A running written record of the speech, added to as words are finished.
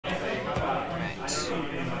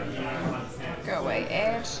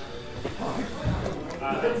Alright.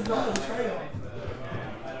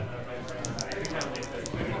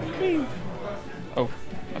 Oh,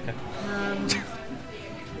 okay.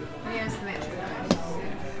 Where's the metro?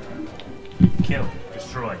 Kill.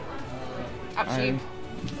 Destroy. Up to you.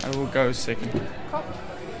 I will go second. Cool.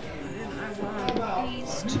 And I want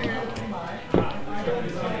these two.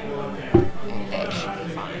 And that should be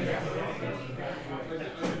fine.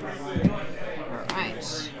 Right.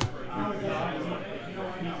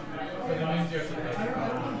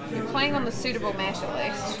 You're playing on the suitable mat at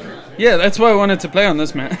least. Yeah, that's why I wanted to play on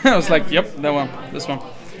this mat. I was like, yep, that one, this one.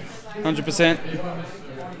 100%.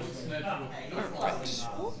 Alright.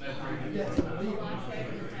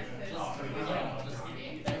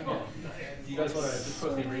 Do you guys want to just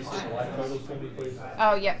quickly reset the life totals for me, please?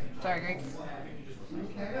 Oh, yeah. Sorry, Greg.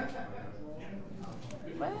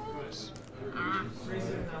 What?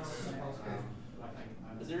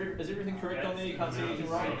 Is everything correct on there? You can't see anything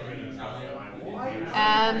wrong?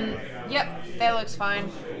 Yep, that looks fine.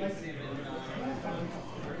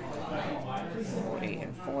 40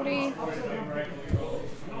 and 40. Equipment.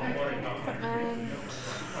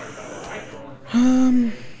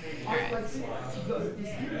 Alright.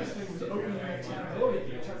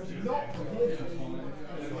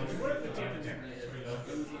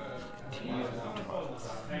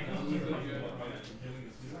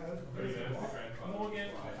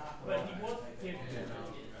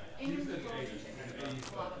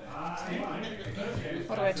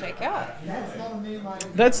 What do I take out?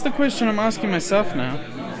 That's the question I'm asking myself now.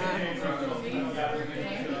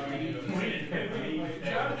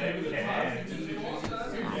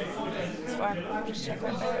 It's fine. I'll just check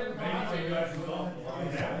right there.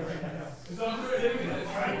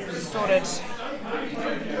 Sorted.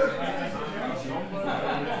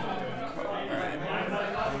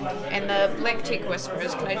 And the black tick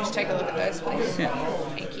whisperers, can I just take a look at those, please? Yeah.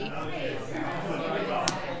 Thank you.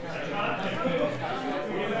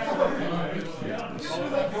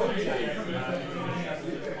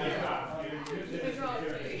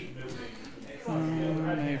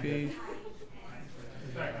 Maybe.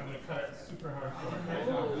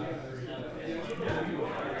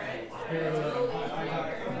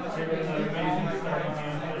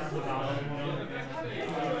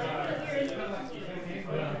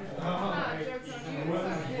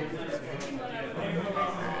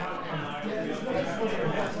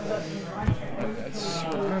 That's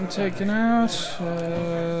what I'm taking out.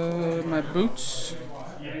 My boots.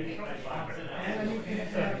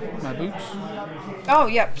 My boots? Oh,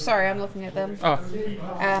 yep. Sorry, I'm looking at them. Oh.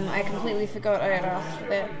 I completely forgot I had asked for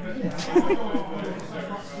that.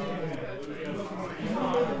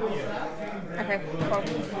 Okay, cool.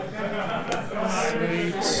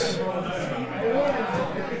 Sweet.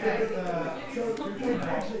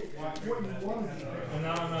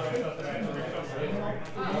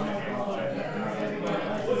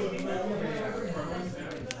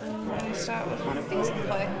 I'm going to start with one of these and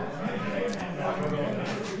play.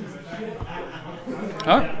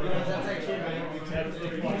 Oh.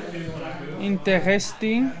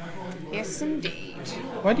 Interesting. Yes, indeed.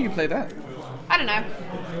 Why do you play that? I don't know.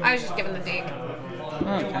 I was just given the deck.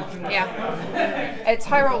 Oh, okay. Yeah. It's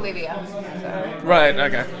high roll Levia, so Right,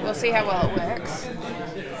 okay. we'll see how well it works.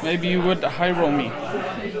 Maybe you would high roll me.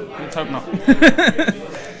 Let's hope not.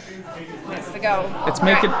 That's the goal.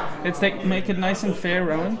 Make it nice and fair,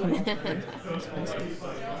 Rowan.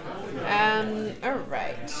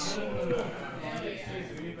 Alright.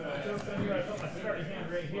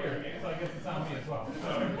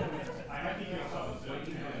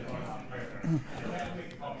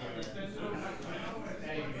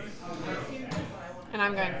 And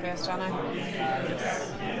I'm going first, aren't I?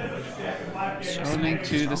 Rolling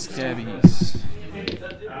to the scabbies.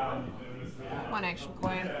 One action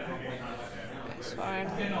point. That's fine.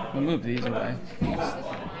 We'll move these away.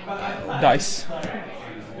 Dice.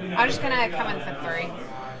 I'm just gonna come in for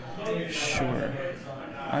 3. Sure.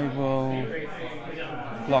 I will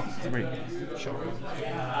block 3. Sure.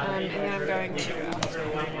 And then I'm going to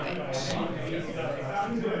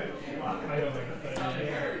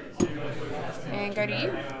and go to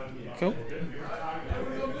you. Cool.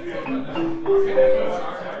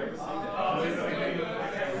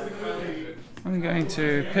 I'm going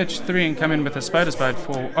to pitch 3 and come in with a spider's bite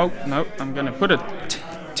for. Oh no! I'm going to put a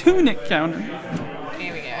tunic counter.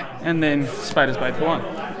 Here we go. And then spider's bite for 1.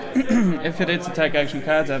 If it hits attack action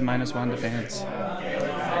cards, I have -1 defense.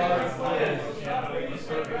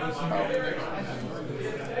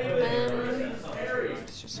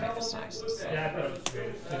 Let's just make this nice.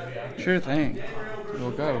 Sure thing.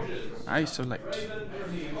 We'll go. Isolate.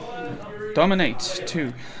 Dominate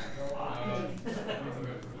 2.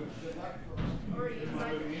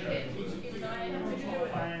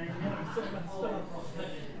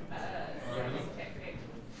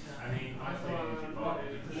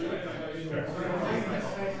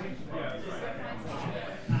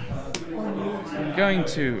 going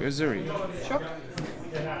to Uzuri. Sure.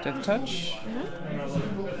 Death touch.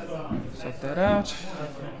 Sort that out.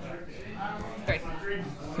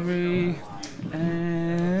 3.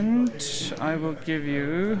 And I will give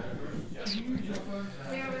you.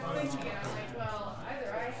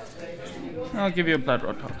 I'll give you a Blood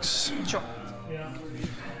Rod Tox. Sure.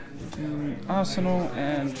 Arsenal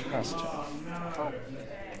and Pasture.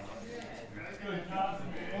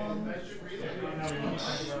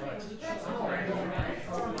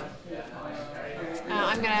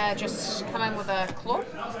 I'm gonna just come in with a claw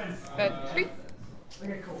for 3.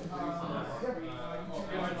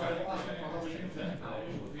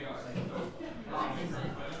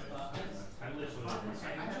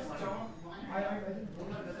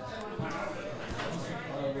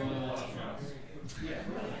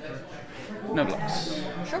 No blocks.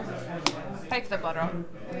 Sure. Take the blood roll.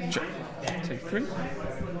 Sure. Take 3.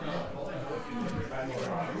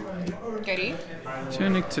 Go to you.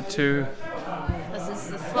 Tunic to 2. This is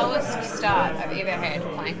the slowest start I've ever had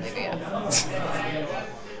playing Levia.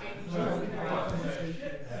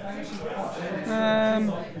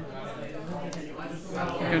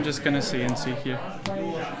 I'm just gonna see and see here.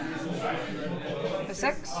 For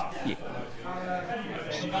 6? Yeah.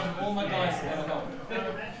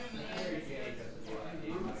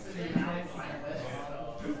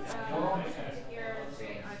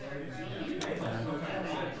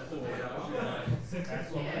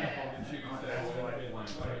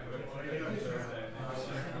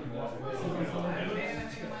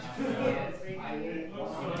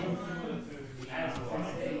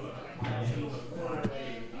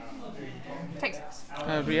 Take 6.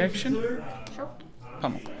 Reaction. Sure.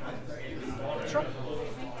 Pummel. Sure.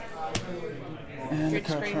 And a Dread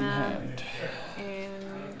card from Screamer. hand.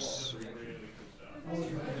 And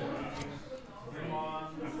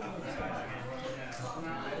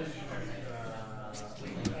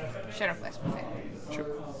Shadow Blast. Sure.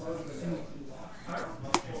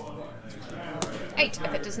 8.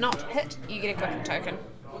 If it does not hit, you get a quicken token.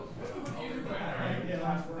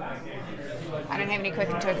 I don't have any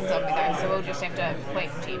quicken tokens on me though, so we'll just have to wait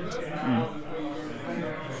for 10.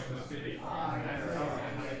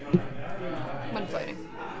 One floating.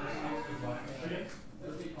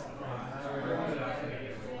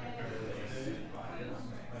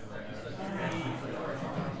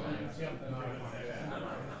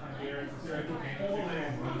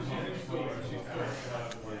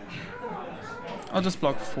 I'll just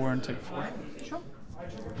block 4 and take 4. Sure.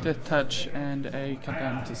 Death touch and a cut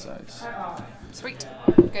down to size. Sweet.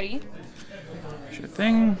 Go to you. Sure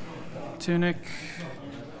thing. Tunic.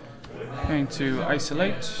 Going to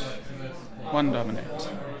isolate. 1 dominate.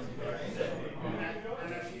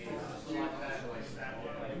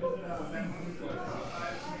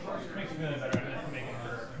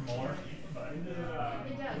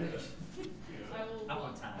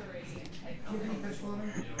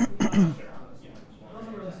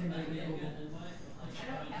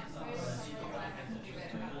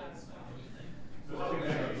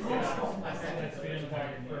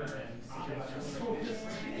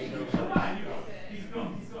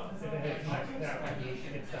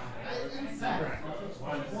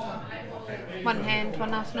 One hand,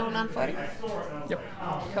 one arsenal, none floating. Yep.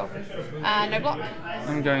 Cool. No block.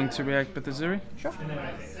 I'm going to react with Uzuri Sure.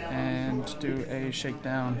 and do a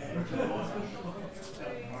shakedown.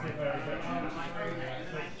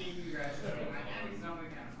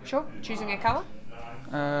 Sure. Choosing a colour.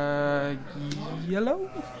 Yellow?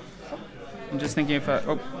 I'm just thinking if I...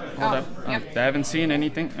 Oh, hold up. Yep. I haven't seen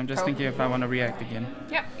anything. I'm just Cool. thinking if I want to react again.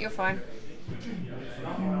 Yep, you're fine.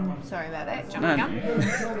 Sorry about that. Jumping No, gun.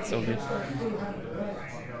 it's all good.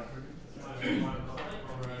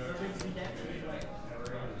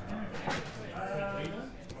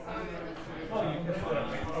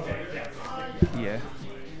 Yeah.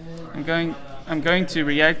 I'm going to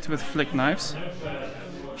react with flick knives.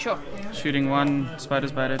 Sure. Shooting 1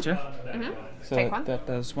 spider's bite at you. So Take 1. that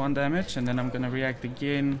does 1 damage, and then I'm going to react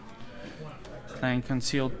again, playing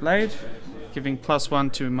Concealed Blade, giving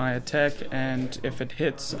 +1 to my attack, and if it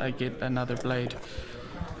hits, I get another blade.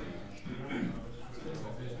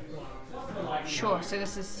 Sure. So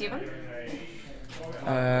this is 7.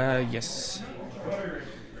 Yes.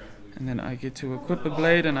 And then I get to equip a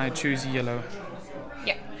blade, and I choose yellow.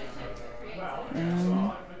 Yep.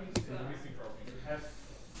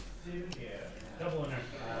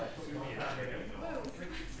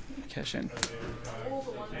 Cash in.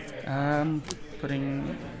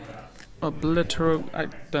 Putting Oblitero. I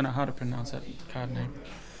don't know how to pronounce that card name.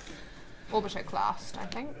 Orbitoclast, I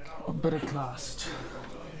think. Oblitoclast.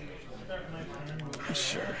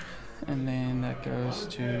 Sure. And then that goes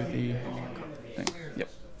to the thing.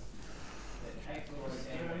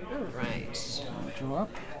 Draw up.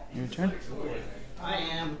 Your turn. I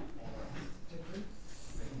am.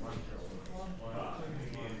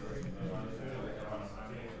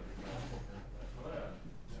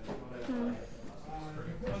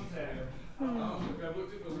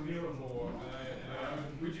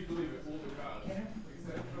 Would you believe it? All the cards.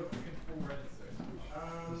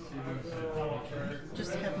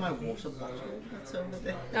 Just have my water bottle that's over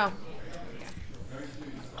there. Oh.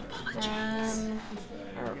 Apologize.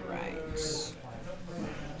 Alright.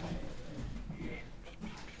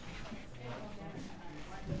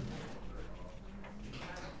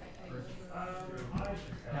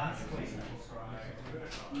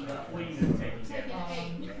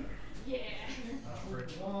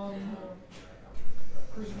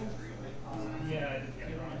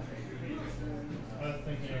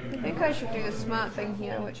 I think I should do the smart thing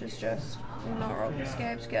here, which is just not roll the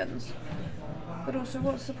scab skins. But also,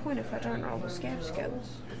 what's the point if I don't roll the scab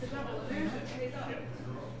skins?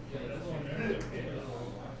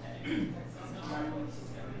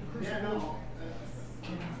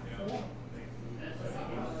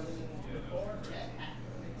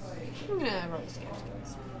 I'm gonna roll the scab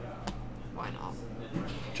skins. Why not?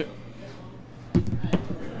 Sure.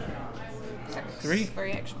 6. 3.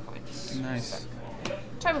 3 action points. Nice.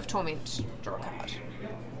 Tome of Torment. Draw a card.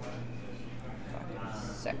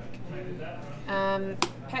 Sick.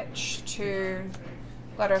 Pitch to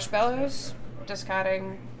Bloodrush Bellows.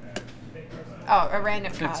 Discarding. Oh, a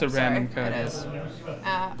random card. It's a random card. It is.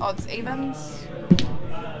 Odds evens.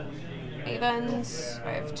 Evens.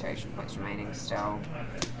 I have 2 action points remaining still.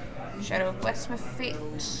 Shadow of Blasphemous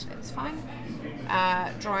Effect. That's fine.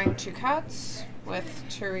 Drawing 2 cards with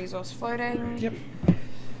 2 resource floating. Yep.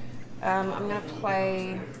 I'm going to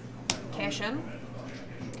play Cash In.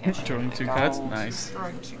 Drawing 2 cards. Nice.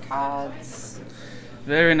 Drawing 2 cards.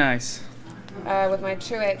 Very nice. With my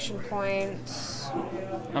 2 action points.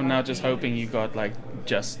 I'm now just hoping you got like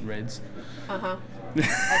just reds. I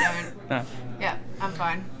don't. Ah, Yeah, I'm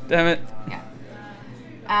fine. damn it. Yeah.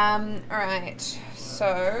 Alright.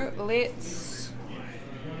 So let's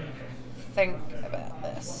think about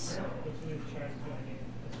this.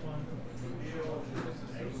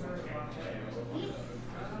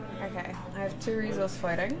 Okay, I have 2 resource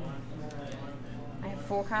floating. I have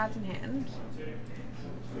 4 cards in hand.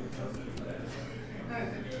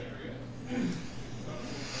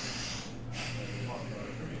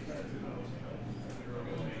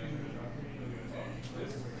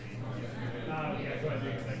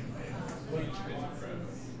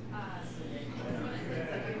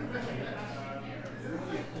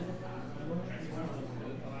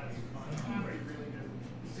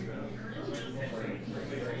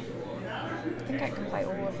 I think I can play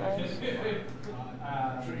all of those.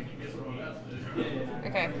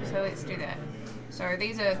 Okay, so let's do that. So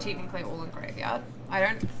these are technically all in graveyard. I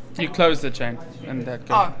don't. You close the chain and that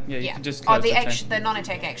goes. Oh, yeah, you yeah. can just close the chain. The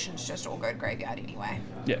non-attack actions just all go to graveyard anyway.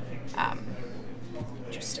 Yeah.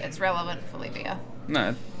 Just it's relevant for Levia.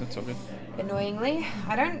 No, that's all good. Annoyingly,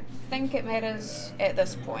 I don't think it matters at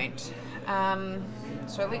this point.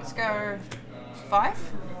 So let's go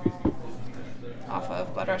 5 off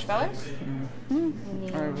of Bloodrush Bellows.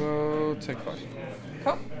 I will take 5.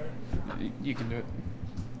 Cool. You can do it.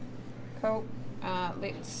 Cool.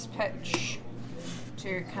 Let's pitch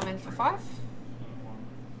to come in for 5.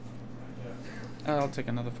 I'll take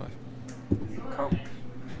another 5. Cool.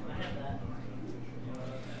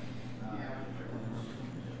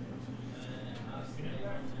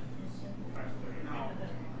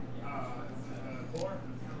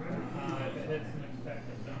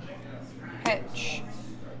 Pitch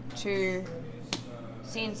to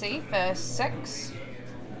CNC for 6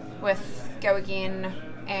 with go again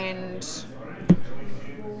and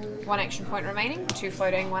 1 action point remaining, 2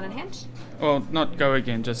 floating, 1 in hand. Well, not go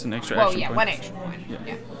again, just an extra Well, action yeah, point. 1 action point. Yeah.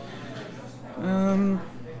 Yeah.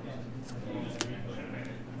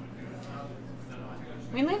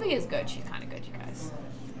 I mean, Levia is good. She's kind of good, you guys.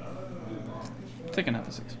 Take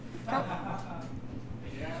another 6. Cool.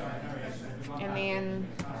 And then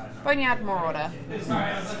Boneyard Marauder.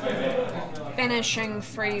 Banishing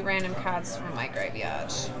 3 random cards from my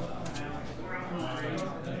graveyard.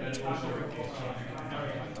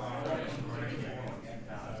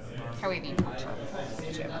 However you want to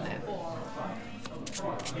determine that.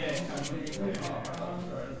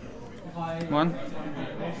 1,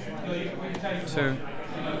 2,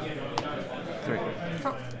 3.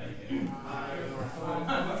 Cool.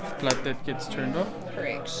 Blood that gets turned off.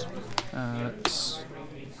 Correct. 6.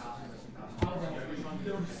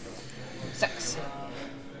 6.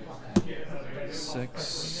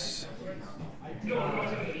 6.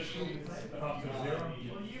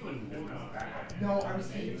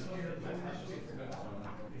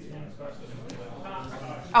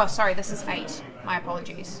 Oh, sorry, this is 8. My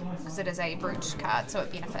apologies, because it is a brute card, so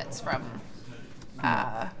it benefits from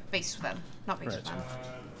Beast Within, not Beast Right.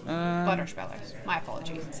 Within. Blood Rush Bellows. My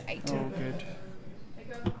apologies, it's 8. Oh, good.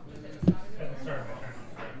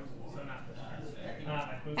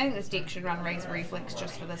 I think this deck should run Razor Reflex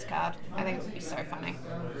just for this card. I think it would be so funny.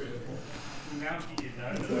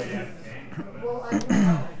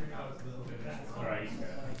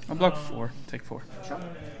 I'll block 4. Take 4. Sure.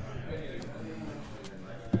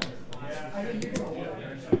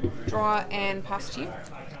 Draw and pass to you.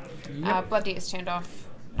 Blood Debt is turned off.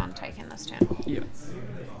 None taken this turn. Yeah.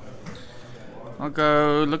 I'll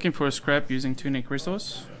go looking for a scrap using Tunic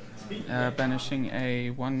Resource. Banishing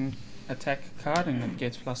a 1 attack card and it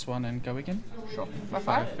gets +1 and go again. Sure. For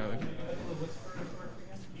 5. Go again.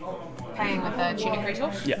 Paying with the Tunic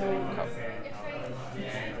Resource? Yeah.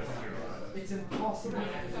 Cool.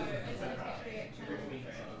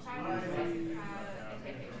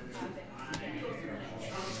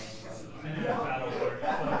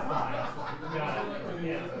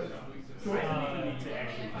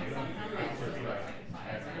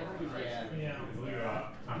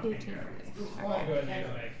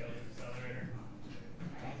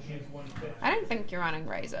 I don't think you're running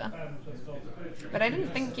Razor, but I didn't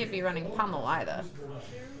think you'd be running Pummel either.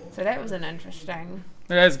 So that was an interesting.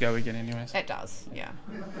 It does go again, anyways. It does, yeah.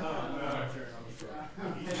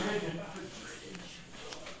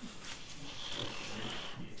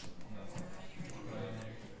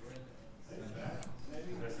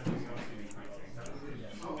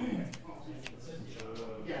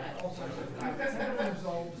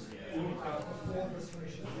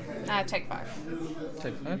 Take 5.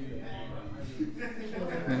 Take 5.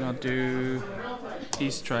 Then I'll do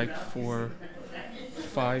E-Strike for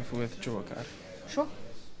 5 with draw a card. Sure.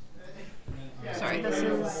 Sorry, this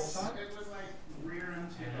is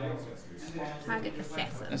target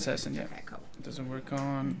assassin. Assassin, yeah. Okay, cool. It doesn't work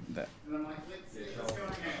on that.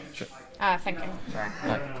 Sure. Thinking. Sorry.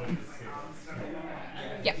 Right.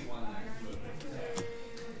 Yeah.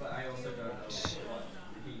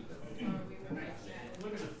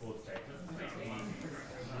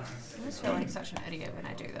 I just feel like such an idiot when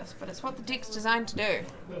I do this, but it's what the deck's designed to do.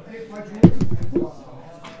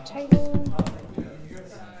 Table.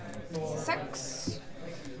 6.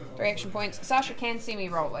 3 action points. Sasha can see me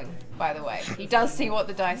rolling, by the way. He does see what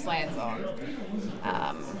the dice lands on.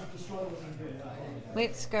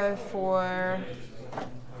 Let's go for...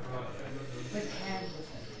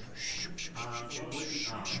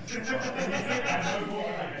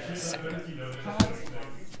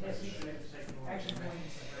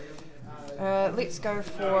 let's go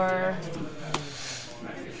for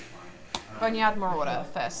Boneyard Marauder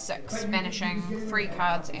for 6, banishing 3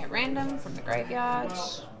 cards at random from the graveyard.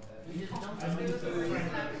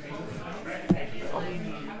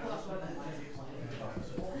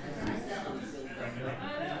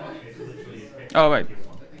 Oh, wait.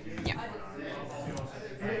 Yeah.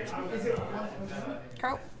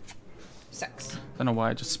 Cool. 6. Don't know why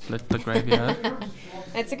I just split the graveyard.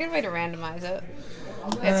 It's a good way to randomize it.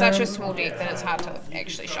 It's such a small deck that it's hard to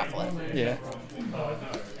actually shuffle it. Yeah.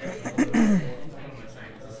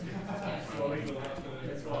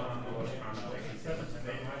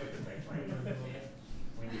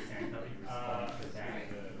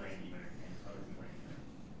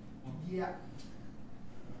 Yeah.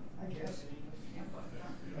 I guess.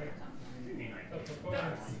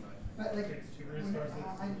 But like,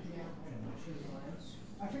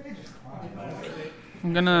 I think they just cried.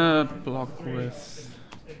 I'm gonna block with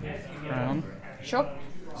Crown. Sure.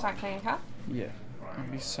 Cycling a card. Yeah. I'll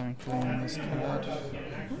be cycling this card.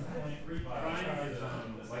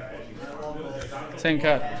 Same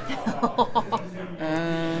card.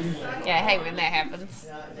 Yeah, I hate when that happens.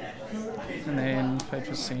 And then Fate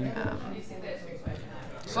was seen.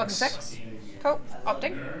 Slot 6. Cool.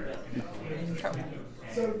 Opting. Cool.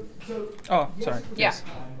 Oh, sorry. Yeah. Yes.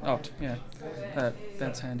 Opt, yeah.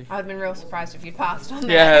 That's handy. I'd have been real surprised if you'd passed on that.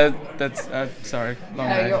 Yeah, that's, sorry. Long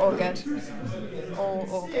No, day. you're all good.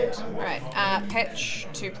 All good. Alright, pitch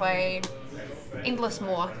to play Endless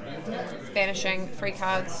Moor. Banishing 3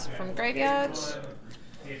 cards from graveyard.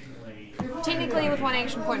 Technically with 1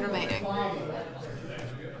 action point remaining.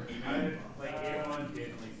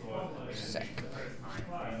 Sick.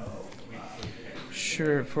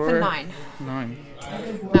 Sure, For 9. 9.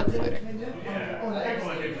 Not floating.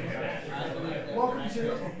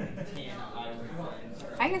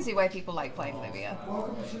 I can see why people like playing Levia.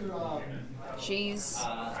 Welcome to, She's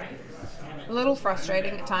a little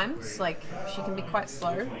frustrating at times. Like, she can be quite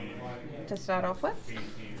slow to start off with.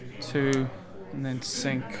 2, and then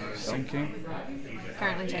sinking.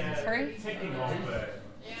 Currently taking 3.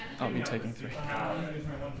 I'll be taking 3.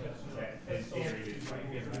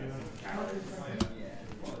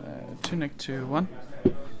 Tunic to 1.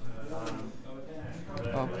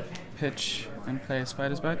 I'll pitch and play a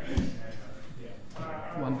spider's bite.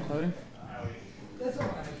 1 floating. that's all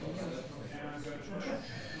right.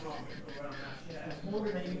 More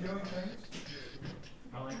than you doing things.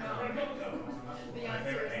 The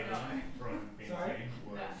answer is no. Sorry?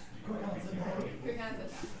 Quick answer.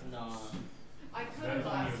 No. I could have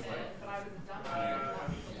last minute, but I was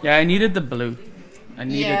dumb. Yeah, I needed the blue. I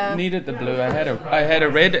needed the blue. I had a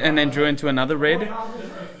red and then drew into another red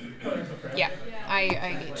Yeah, I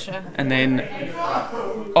getcha. and then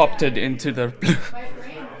opted into the blue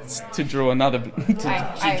to draw another to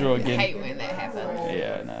draw I again. hate when that happens.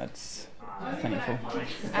 Yeah, no, it's painful.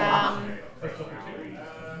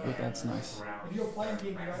 But that's nice.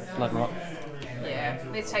 Blood rot. Yeah,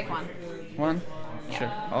 let's take 1. 1? Yeah.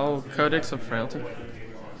 Sure. Oh, Codex of Frailty.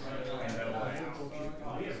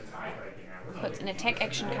 Puts an attack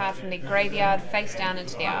action card from the graveyard face down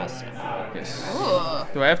into the arsenal. Yes. Ooh.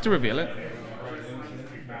 Do I have to reveal it?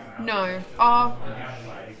 No. Oh.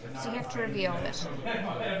 So you have to reveal it.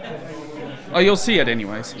 Oh, you'll see it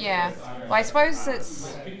anyways. Yeah. Well, I suppose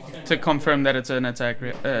it's... To confirm that it's an attack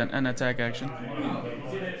action.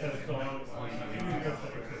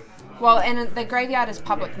 Well, and the graveyard is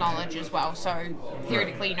public knowledge as well, so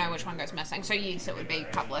theoretically you know which one goes missing. So yes, it would be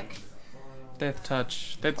public. Death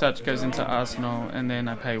touch. Death touch goes into arsenal, and then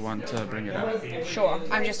I pay 1 to bring it up. Sure.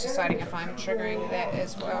 I'm just deciding if I'm triggering that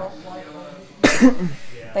as well.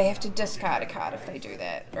 They have to discard a card if they do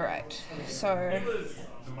that. Alright. So...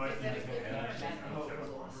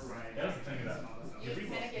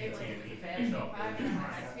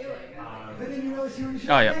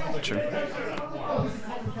 Oh yeah, true.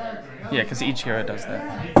 Yeah, because each hero does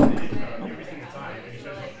that.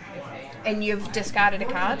 And you've discarded a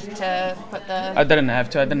card to put the... I didn't have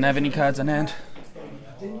to. I didn't have any cards in hand.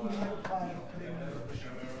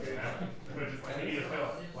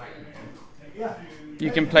 You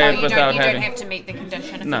can play it without you don't having. have to meet the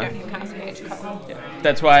condition if No. you don't have cards in hand to cover. Yeah.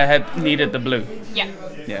 That's why I had needed the blue. Yeah.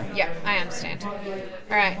 Yeah. Yeah, I understand.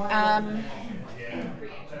 Alright,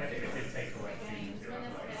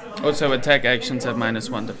 Also, attack actions have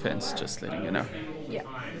 -1 defense. Just letting you know. yeah.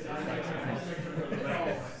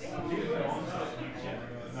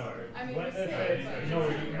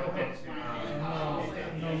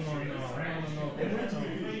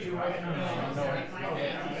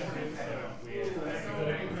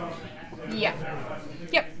 Yeah.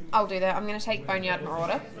 Yep, I'll do that. I'm going to take Boneyard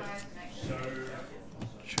Marauder.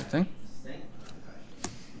 Sure thing.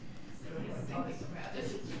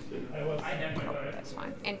 That's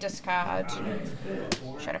fine. And discard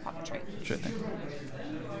Shadow Puppetry. Sure thing.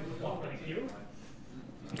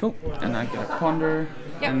 Cool. And I get a ponder,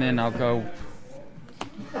 Yep. and then I'll go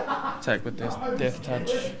attack with this death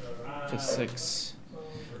touch for 6.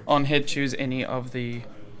 On hit, choose any of the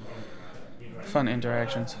fun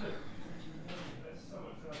interactions.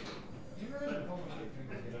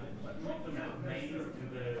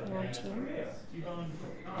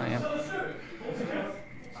 I am.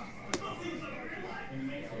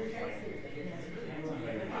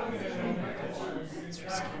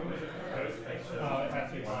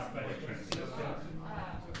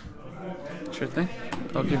 Sure thing.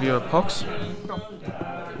 I'll give you a pox.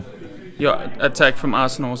 Your attack from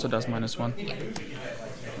Arsenal also does -1.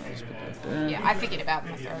 Just put that there. Yeah, I figured about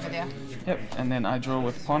them if they're over there. Yep, and then I draw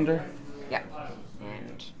with Ponder. Yep.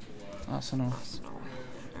 And Arsenal.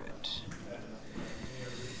 Alright.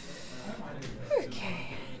 Okay,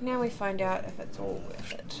 now we find out if it's all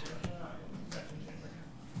worth it.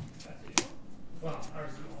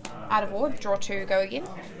 Out of ward, draw 2, go again.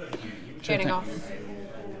 Turning thing. off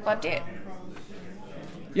Blood Debt.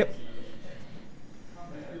 Yep.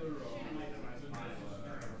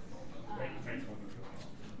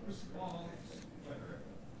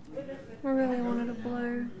 I really wanted a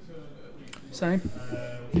blue. Same.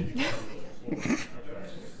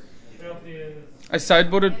 I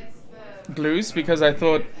sideboarded blues because I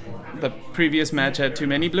thought the previous match had too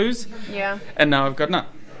many blues, Yeah. and now I've got none.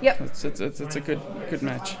 Yep. It's a good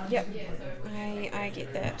match. Yep. I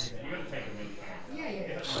get that.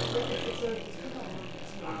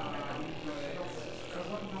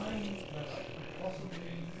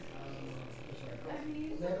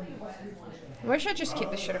 I wish I just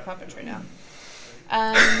kept the Shadow Puppetry now.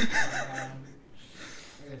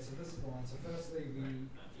 So firstly, we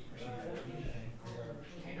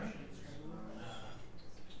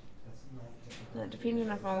Depending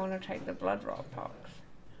if I want to take the blood rot box.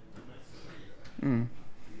 Mm.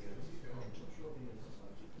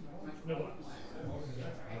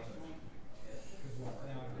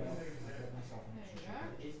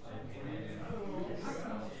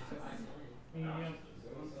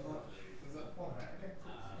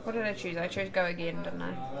 What did I choose? I chose go again, didn't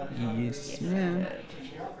I? Yes, ma'am.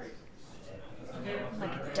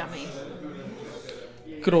 Like a dummy.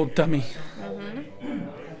 Good old dummy.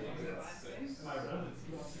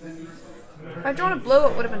 If I'd drawn a blue,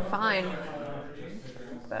 it would have been fine.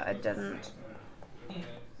 But I didn't.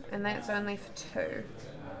 And that's only for 2.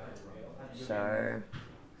 So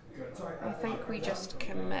I think we just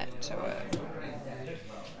commit to it.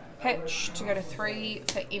 Pitch to go to 3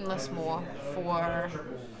 for endless more for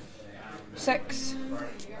 6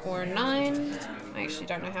 or 9. I actually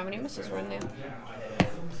don't know how many misses were in there.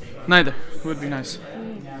 Neither. Would be nice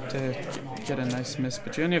to get a nice miss.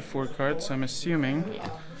 But you only have 4 cards, so I'm assuming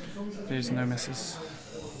there's no misses.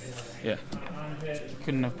 Yeah.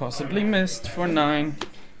 Couldn't have possibly missed for 9.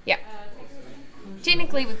 Yeah.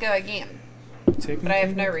 Technically we go again. But I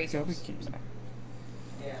have no reason.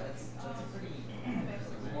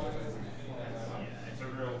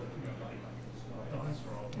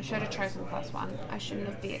 I should have chosen +1. I shouldn't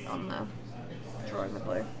have bet on the drawing the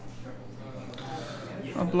blue.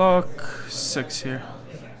 I'll block 6 here.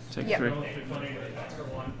 Take 3.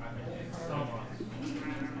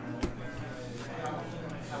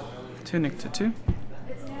 Tunic to 2.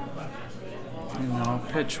 And I'll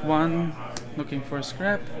pitch 1, looking for a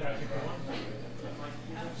scrap.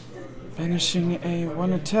 Finishing a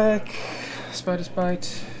 1 attack. Spider's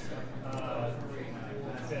Bite.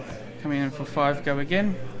 Coming in for 5, go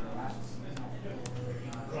again.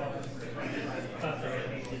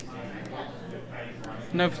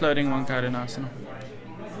 No floating, 1 card in Arsenal.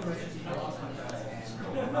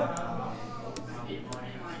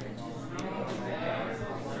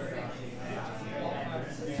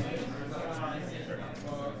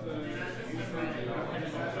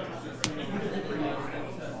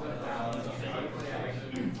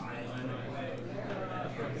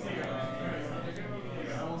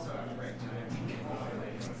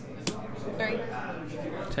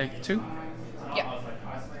 Take 2. Yeah.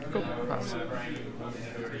 Cool. Pass.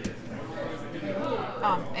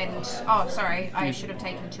 Sorry, I should have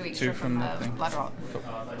taken 2 extra 2 from the thing. blood rot. Cool.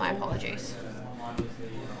 My apologies.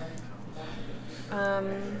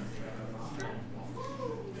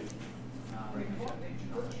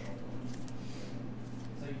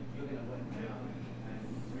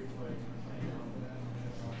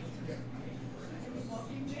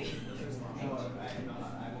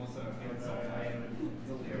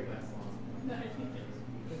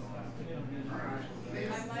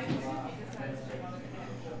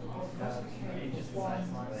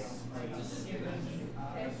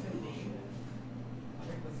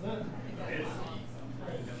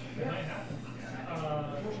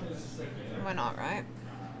 We're not, right?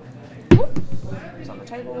 It's on the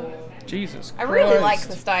table. Jesus Christ. I really like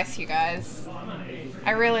this dice, you guys.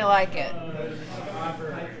 I really like it.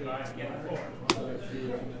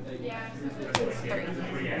 3.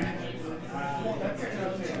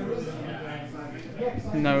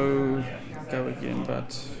 No go again, but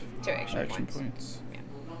 2 action points. points. Yeah.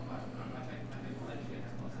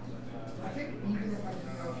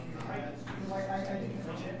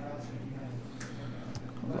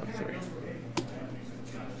 Block 3.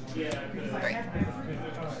 3.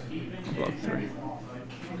 Block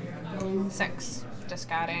 3. 6.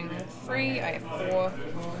 Discarding 3. I have 4.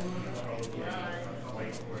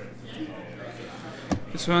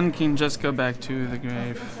 This one can just go back to the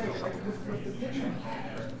grave.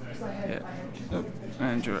 Yeah. Oh,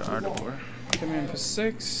 and your Ardor. Come in for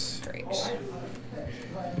 6. Great.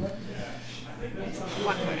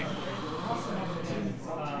 1 voting.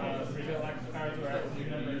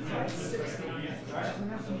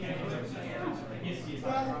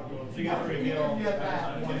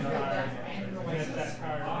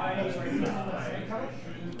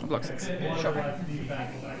 I'll block 6. Sure.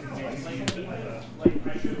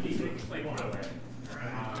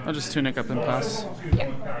 I'll just tunic up and pass. Yeah.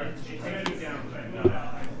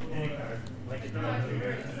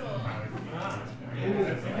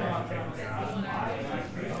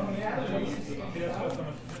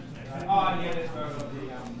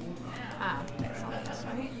 That's not this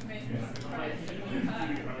way.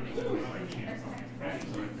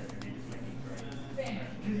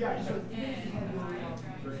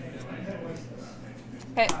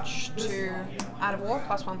 Pitch to Out of War,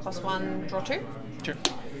 +1/+1, draw 2. Sure.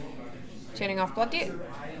 Turning off blood debt.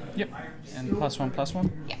 Yep. And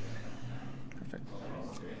 +1/+1. Yeah. Perfect.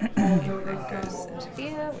 That goes into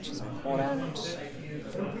there, which is important.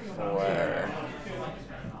 For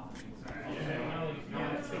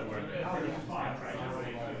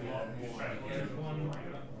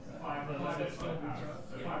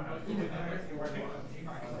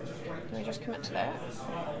do we just commit to that?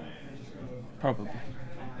 Probably.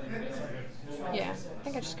 Yeah, I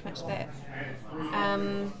think I just commit to that.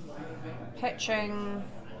 Pitching.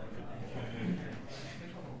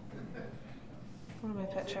 What am I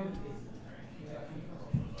pitching?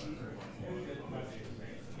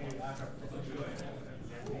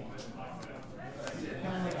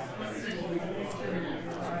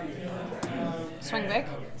 Swing big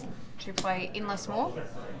to play Endless More,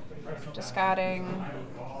 discarding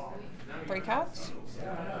 3 cards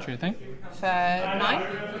Sure thing. for 9.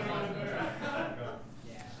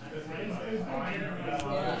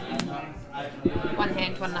 One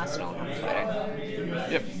hand, one arsenal, one photo.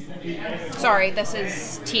 Yep. Sorry, this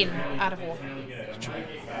is 10 out of 4.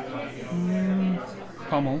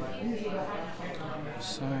 Pommel.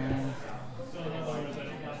 So.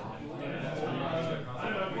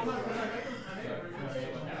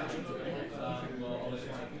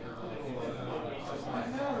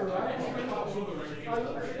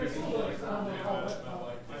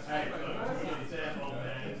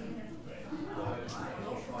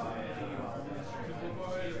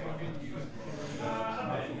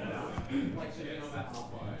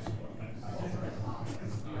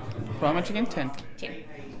 How much again? 10. 10.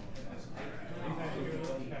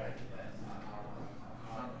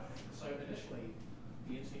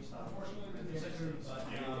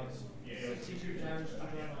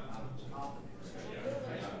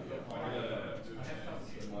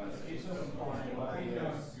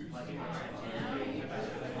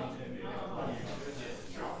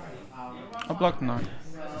 I'll block 9.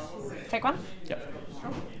 Take 1. Yep.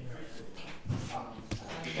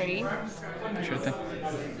 Ready? Sure thing.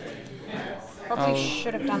 Probably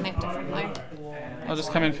should have done that differently. I'll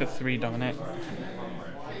just come in for 3 dominate.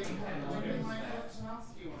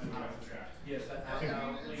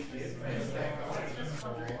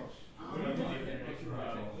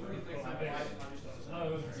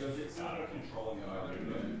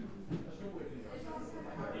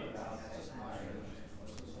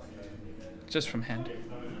 Just from hand.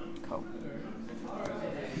 Cool.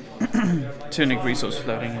 Tunic resource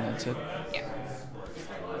floating and that's it. Yeah.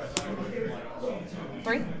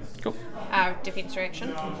 3. Cool. Defense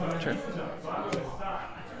reaction. Sure.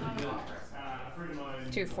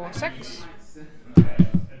 2, 4, 6.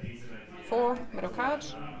 4, middle card.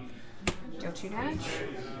 Deal 2 damage.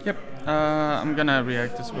 Yep. I'm gonna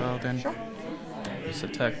react as well then. Sure. Just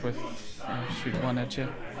attack with shoot 1 at you.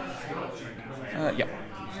 Yep.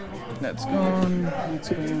 That's gone. That's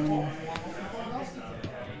gone.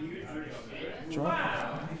 Drop.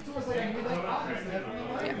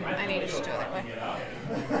 Yeah, I needed to do it that way.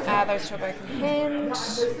 Those 2 are both in hand.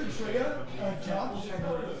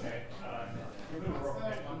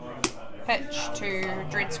 Pitch to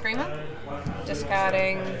Dread Screamer,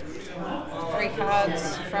 discarding 3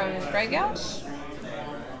 cards from graveyard.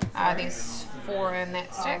 There's 4 in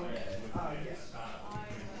that stack.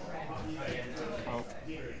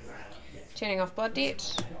 Turning off blood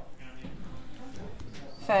debt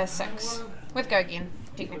for 6 with go again,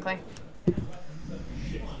 technically.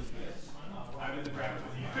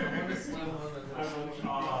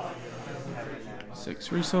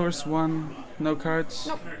 Six resource, 1, no cards.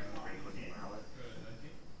 Nope.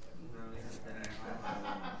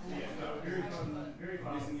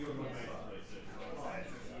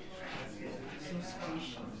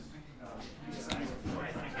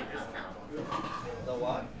 The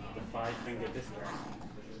what? The 5-finger discount.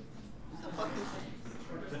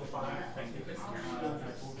 The 5-finger discount.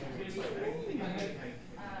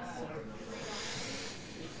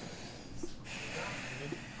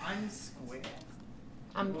 I'm square.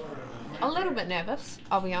 I'm a little bit nervous,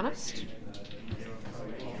 I'll be honest.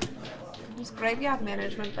 This graveyard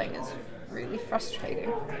management thing is really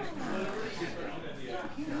frustrating.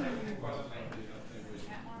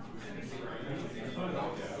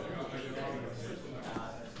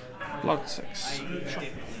 Blocked 6.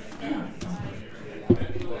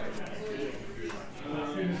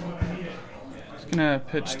 Just gonna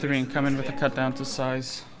pitch 3 and come in with a cut down to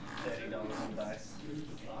size. $30 on dice.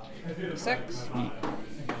 6.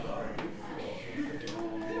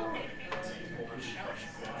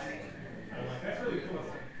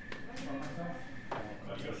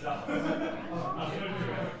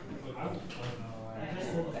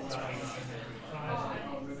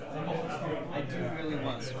 I do really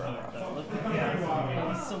want to scroll up.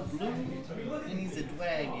 so blue, and he's a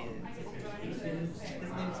dragon. His name's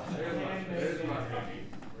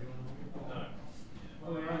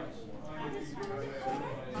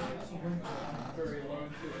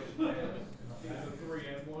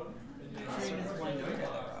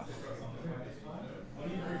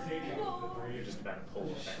You're just about to pull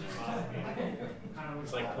it back.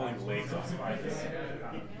 It's like pulling the legs off spiders.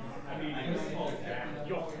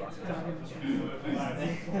 You're fucked up.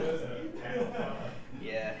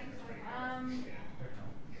 Yeah.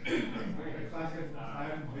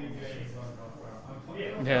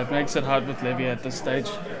 Yeah, it makes it hard with Levia at this stage.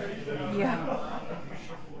 Yeah.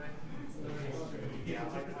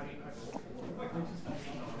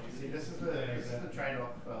 See, this is the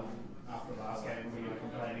trade-off after last game when you were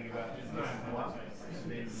complaining about this one.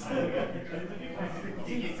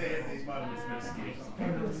 You get to have these moments with skills.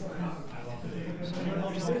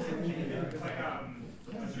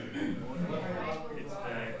 It's the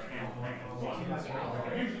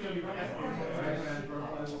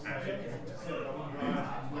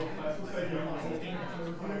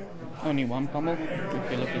Only one pummel, if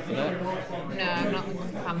you're looking for that. No, I'm not looking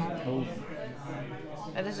for pummel. Oh,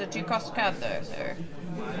 This is a 2-cost card though, so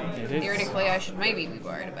it is. theoretically I should maybe be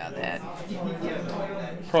worried about that.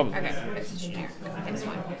 Probably. Okay, it's a generic. It's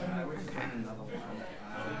fine. Okay.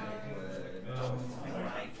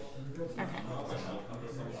 Okay.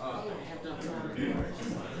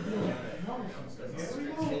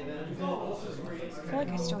 I feel like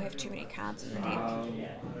I still have too many cards in the deck.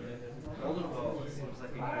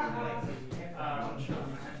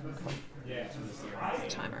 The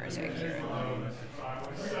timer is accurate.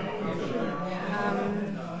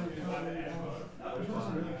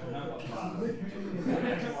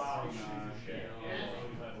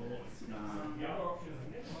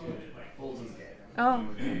 Oh.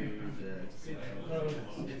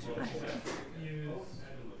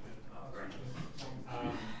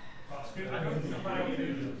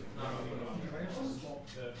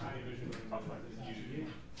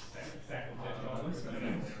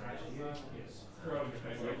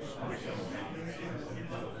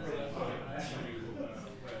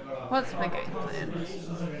 What's my game plan?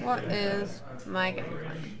 What is my game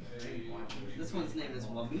plan? This one's name is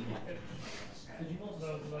Wami.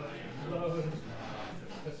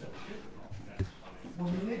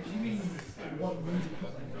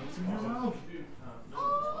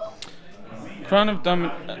 Crown of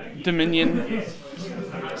Dominion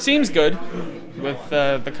seems good with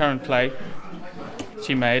the current play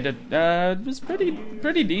she made. It was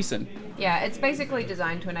pretty decent. Yeah, it's basically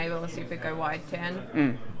designed to enable a super go wide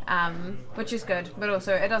turn, which is good, but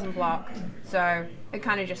also it doesn't block, so it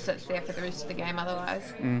kind of just sits there for the rest of the game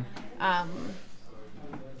otherwise. I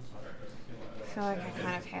feel like I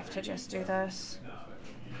kind of have to just do this,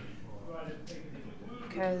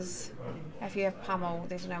 because if you have pummel,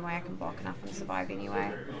 there's no way I can block enough and survive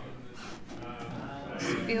anyway.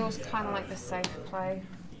 This feels kind of like the safe play,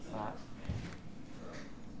 but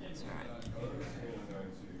it's alright.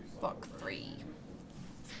 Block 3.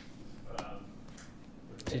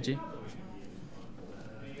 GG.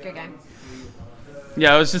 Good game.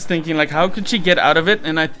 Yeah, I was just thinking, like, how could she get out of it?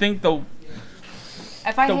 And I think the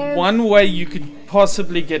have one way you could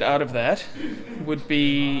possibly get out of that would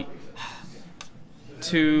be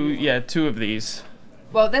two of these.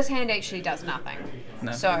 Well, this hand actually does nothing.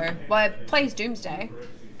 No. So, well, it plays Doomsday.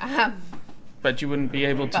 But you wouldn't be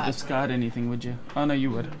able to discard anything, would you? Oh, no, you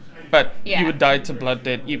would. But you would die to Blood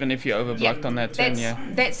Debt even if you overblocked on that turn,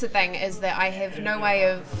 That's the thing, is that I have no way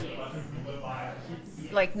of,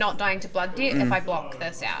 like, not dying to Blood Debt if I block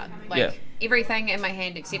this out. Like, everything in my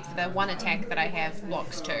hand except for the one attack that I have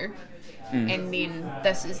blocks 2. And then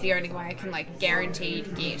this is the only way I can, like,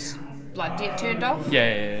 guaranteed get Blood Debt turned off.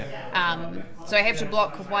 So I have to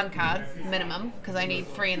block with 1 card, minimum, because I need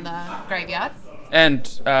 3 in the graveyard. And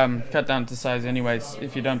cut down to size anyways.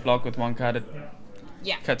 If you don't block with 1 card, it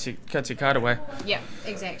cuts your card away. Yeah,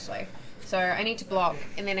 exactly. So I need to block,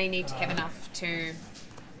 and then I need to have enough to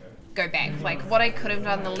go back. Like, what I could have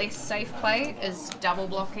done the less safe play is double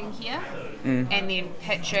blocking here, and then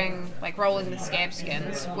pitching, like rolling the scab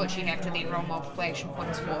skins, which you have to then roll multiple action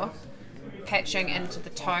points for, pitching into the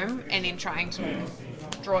tome, and then trying to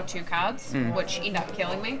draw 2 cards, which end up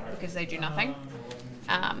killing me because they do nothing.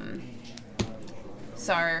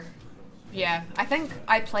 So, yeah, I think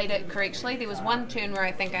I played it correctly. There was one turn where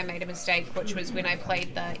I think I made a mistake, which was when I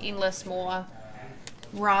played the Endless Maw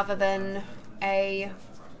rather than a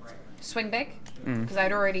Swing Big, because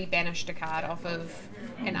I'd already banished a card off of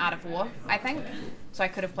an Art of War, I think. So I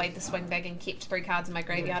could have played the Swing Big and kept 3 cards in my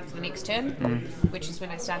graveyard for the next turn, which is when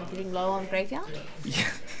I started getting low on graveyard.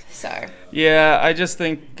 So Yeah, I just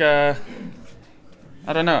think I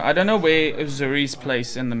don't know. I don't know where Uzuri's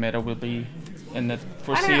place in the meta will be in the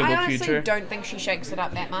foreseeable I honestly future. don't think she shakes it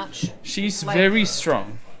up that much. She's like, very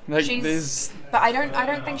strong. Like She's, but I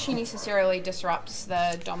don't think she necessarily disrupts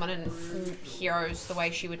the dominant heroes the way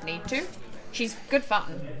she would need to. She's good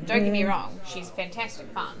fun. Don't get me wrong. She's fantastic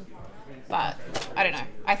fun. But I don't know.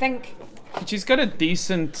 I think she's got a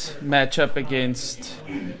decent matchup against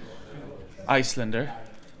Icelander.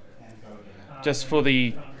 Just for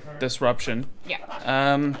the disruption. yeah.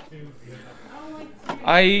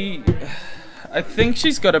 I think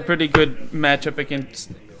she's got a pretty good matchup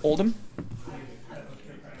against Oldham.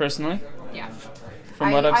 Personally, Yeah.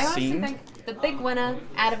 from what I've I honestly seen. think the big winner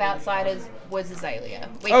out of Outsiders was Azalea.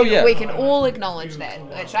 Yeah. We can all acknowledge that,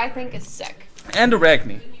 which I think is sick. And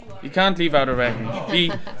Arachne. You can't leave out Arachne.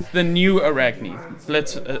 The new Arachne.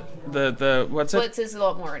 Blitz, the what's it? Blitz is a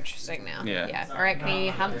lot more interesting now. Yeah. Yeah. Arachne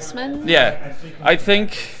Huntsman. Yeah, I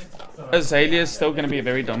think Azalea is still going to be a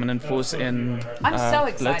very dominant force in I'm so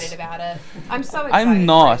excited Blitz. about it. I'm so excited. I'm for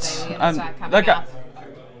not. Azalea to I'm start coming like, out.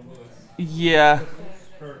 yeah,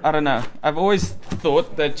 I don't know. I've always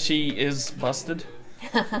thought that she is busted.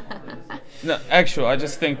 No, actually, I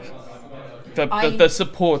just think the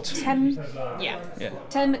support. Tim, yeah.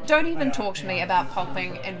 Tim, don't even talk to me about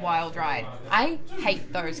Pulping and Wild Ride. I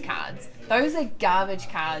hate those cards. Those are garbage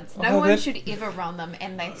cards. No one should ever run them,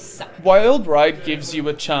 and they suck. Wild Ride gives you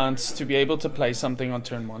a chance to be able to play something on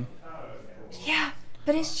turn 1. Yeah,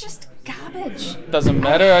 but it's just garbage. Doesn't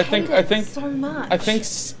matter. I hate think it so much. I think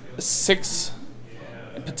 6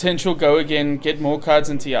 potential go again. Get more cards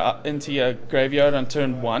into your graveyard on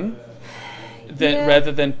turn 1. Then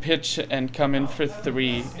rather than pitch and come in for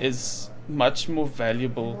 3 is much more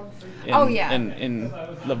valuable in in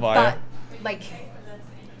Levia. But like,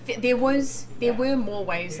 there were more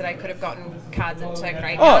ways that I could have gotten cards into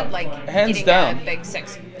graveyard, like hands getting down. a big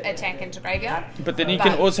 6 attack into graveyard. But then you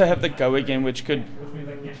can also have the go again, which could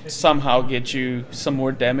somehow get you some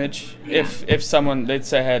more damage. Yeah. If someone, let's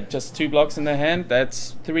say, had just 2 blocks in their hand,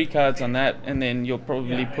 that's 3 cards on that, and then you'll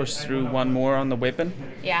probably push through 1 more on the weapon.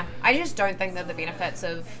 Yeah, I just don't think that the benefits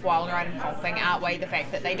of Wild Ride and Pulping outweigh the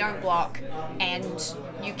fact that they don't block and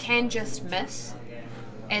you can just miss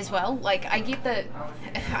as well. Like, I get that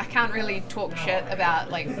I can't really talk shit about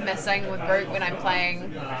like missing with Brute when I'm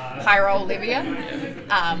playing high roll Levia,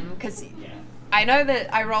 because I know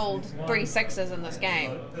that I rolled 3 6s in this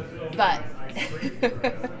game, but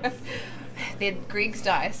they're Greg's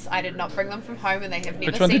dice. I did not bring them from home, and they have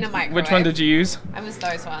never seen a microwave. Which one did you use? I was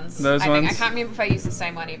those ones. Those I ones? I can't remember if I used the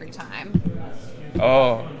same one every time.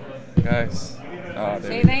 Oh, guys. Oh,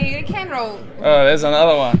 See, it can roll. Oh, there's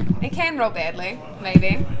another one. It can roll badly,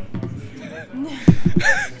 maybe.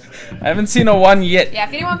 I haven't seen a 1 yet. Yeah,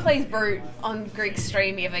 if anyone plays Brute on Greg's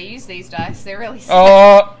stream ever, use these dice. They're really sick.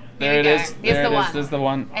 Oh, there Here it we is. go. There There's it the is. one. There's the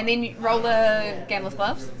one. And then you roll the Gameless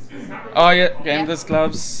Gloves. Oh yeah, gameless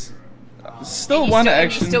gloves. Still And you one still, and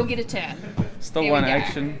action. you still get a turn. Still There one we go.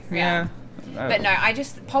 action. Yeah. Yeah. But no, I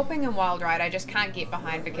just Pulping and Wild Ride I just can't get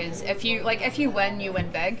behind, because if you win, you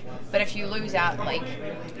win big. But if you lose out, like,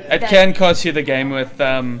 It can cost you the game with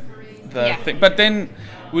the Yeah. thing. But then,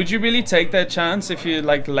 would you really take that chance if you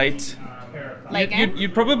like late? game?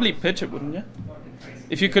 You'd probably pitch it, wouldn't you?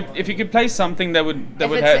 If you could play something that would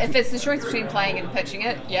if it's the choice between playing and pitching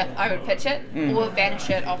it, yeah, I would pitch it or banish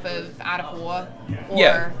it off of Art of War. Or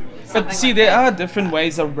yeah. something But see, like there that. are different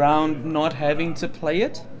ways around not having to play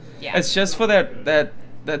it. Yeah. It's just for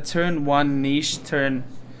that turn 1 niche turn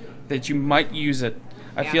that you might use it.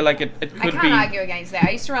 I Yeah. feel like it I could can't be. argue against that.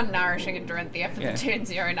 I used to run Nourishing and Dorinthia for Yeah. the turn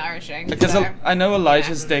 0 Nourishing. Because so, I know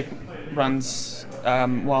Elijah's deck runs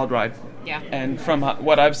Wild Ride. yeah. And from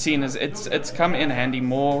what I've seen is it's come in handy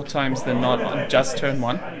more times than not on just turn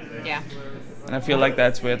 1. Yeah. And I feel like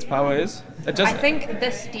that's where its power is. It just I think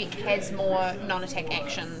this deck has more non-attack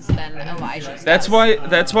actions than Elijah's. that's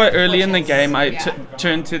does. why early in the Which is- game I yeah.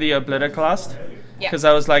 turned to the Obliterclast. Yeah. Because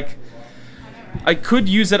I was like, I could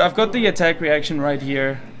use it. I've got the attack reaction right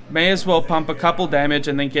here. May as well pump a couple damage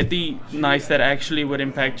and then get the knife that actually would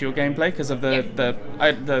impact your gameplay because of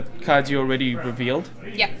the cards you already revealed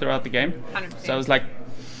Yeah. throughout the game. 100%. So I was like,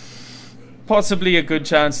 possibly a good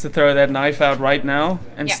chance to throw that knife out right now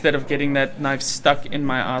instead of getting that knife stuck in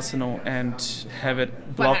my arsenal and have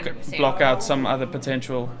it block 100%. out some other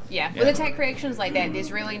potential. Yeah. With attack reactions like that,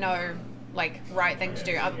 there's really no like right thing to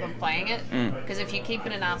do other than playing it. Because if you keep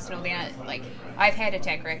it in Arsenal, then I've had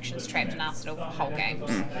attack reactions trapped in Arsenal for whole games,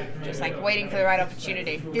 just like waiting for the right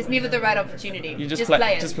opportunity. There's never the right opportunity. You just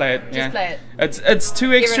play it. Just play it. Just Yeah. play it. It's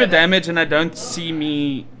 2 extra rid of it. damage, and I don't see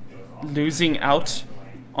me losing out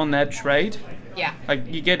on that trade. Yeah. Like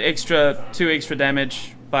you get two extra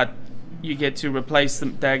damage, but you get to replace the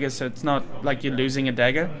dagger, so it's not like you're losing a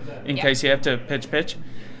dagger in Yeah. case you have to pitch.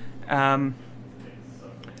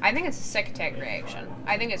 I think it's a sick attack reaction.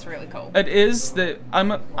 I think it's really cool. It is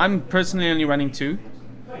I'm personally only running two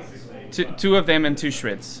of them and 2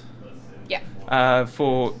 shreds. Yeah.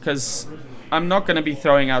 Because I'm not going to be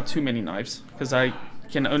throwing out too many knives because I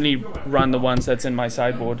can only run the ones that's in my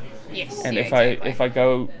sideboard. Yes. And yeah, if I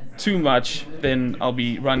go too much, then I'll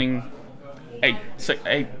be running eight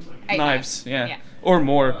knives, yeah, or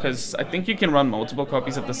more, because I think you can run multiple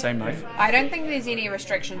copies of the same knife. I don't think there's any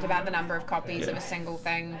restrictions about the number of copies of a single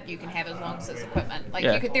thing you can have as long as it's equipment. Like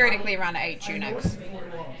Yeah. you could theoretically run 8 tunics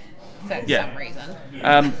for Yeah. some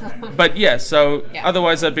reason. But yeah, so Yeah.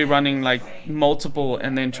 otherwise I'd be running like multiple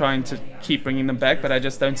and then trying to keep bringing them back, but I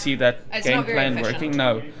just don't see that It's game not very plan efficient. working.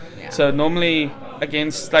 No. Yeah. So normally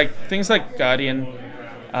against like things like Guardian,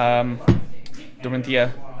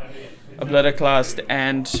 Dorinthia, Obliterclast,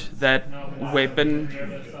 and that weapon,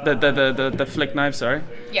 the flick knife, sorry,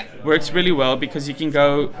 Yeah. works really well because you can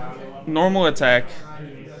go normal attack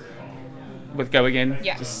with go again,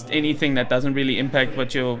 Yeah. just anything that doesn't really impact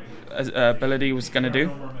what your ability was going to do.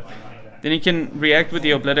 Then you can react with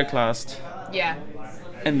the Obliterclast Yeah.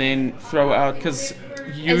 and then throw out because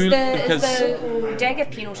Is the dagger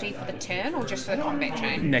penalty for the turn or just for the combat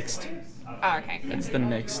chain? next. Oh, okay. It's the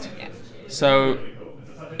next. Yeah. So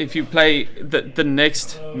if you play the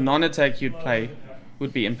next non-attack you'd play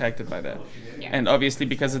would be impacted by that. Yeah. And obviously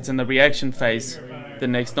because it's in the reaction phase, the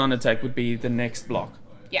next non-attack would be the next block.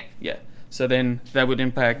 Yeah. Yeah. So then that would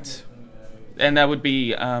impact, and that would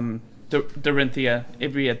be Dorinthia.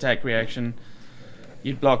 Every attack reaction,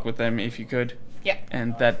 you'd block with them if you could. Yeah.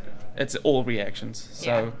 And that it's all reactions.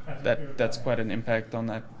 So that's quite an impact on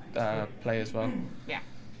that play as well. Yeah.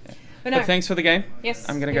 But thanks for the game. Yes.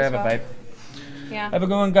 I'm gonna you go as have a well. babe. Yeah. Have a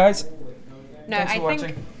good one, guys. No, Thanks I for think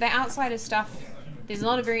watching. the Outsiders stuff, there's a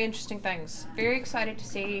lot of very interesting things. Very excited to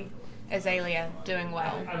see Azalea doing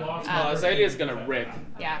well. Azalea's gonna rip.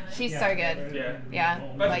 Yeah, she's so good. Yeah. Yeah,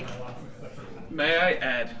 But- like. May I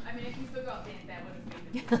add? I mean, if you forgot that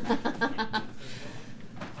would have been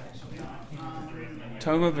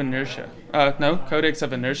Tome of Inertia. No, Codex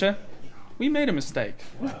of Inertia. We made a mistake.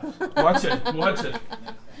 Watch it. Watch it.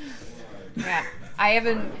 Yeah, I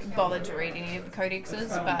haven't bothered to read any of the codexes,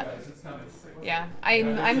 but yeah,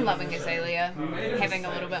 I'm loving Azalea, having a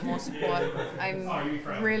little bit more support. I'm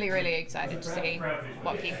really, really excited to see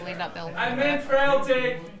what people end up building.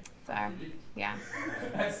 frailty. So, yeah.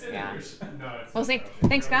 Yeah. We'll see.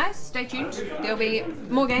 Thanks, guys. Stay tuned. There'll be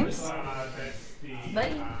more games.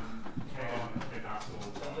 Bye.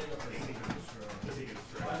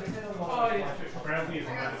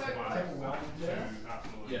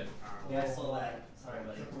 Yeah, I saw that. Sorry,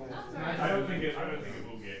 buddy. I don't think it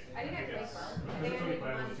will get. I think I played well. I think I did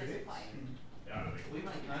one just play. Yeah, I don't think. We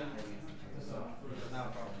might not have against each other. Not a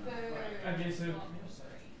problem. I don't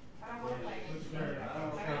want to play.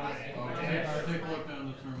 Okay, I take luck down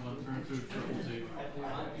to turn 1, turn 2, triple Z.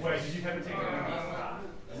 Wait, did you have to take a?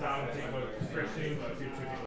 No, I'm gonna take a fresh team, but